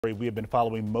We have been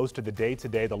following most of the day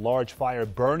today. The large fire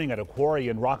burning at a quarry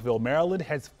in Rockville, Maryland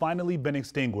has finally been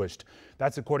extinguished.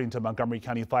 That's according to Montgomery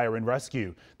County Fire and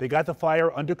Rescue. They got the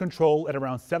fire under control at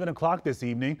around 7 o'clock this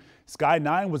evening. Sky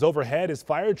 9 was overhead as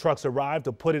fire trucks arrived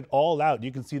to put it all out.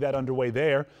 You can see that underway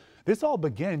there. This all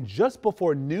began just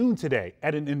before noon today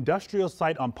at an industrial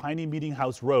site on Piney Meeting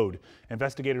House Road.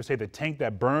 Investigators say the tank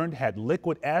that burned had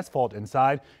liquid asphalt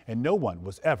inside and no one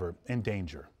was ever in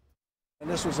danger. And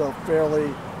this was a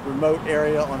fairly remote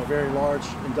area on a very large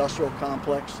industrial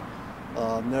complex.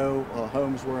 No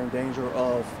homes were in danger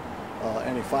of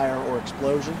any fire or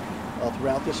explosion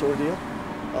throughout this ordeal.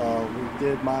 We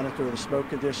did monitor the smoke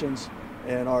conditions,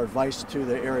 and our advice to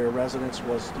the area residents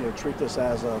was, treat this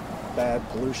as a bad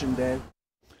pollution day.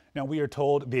 Now, we are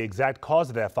told the exact cause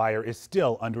of that fire is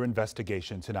still under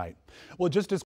investigation tonight. Well, just as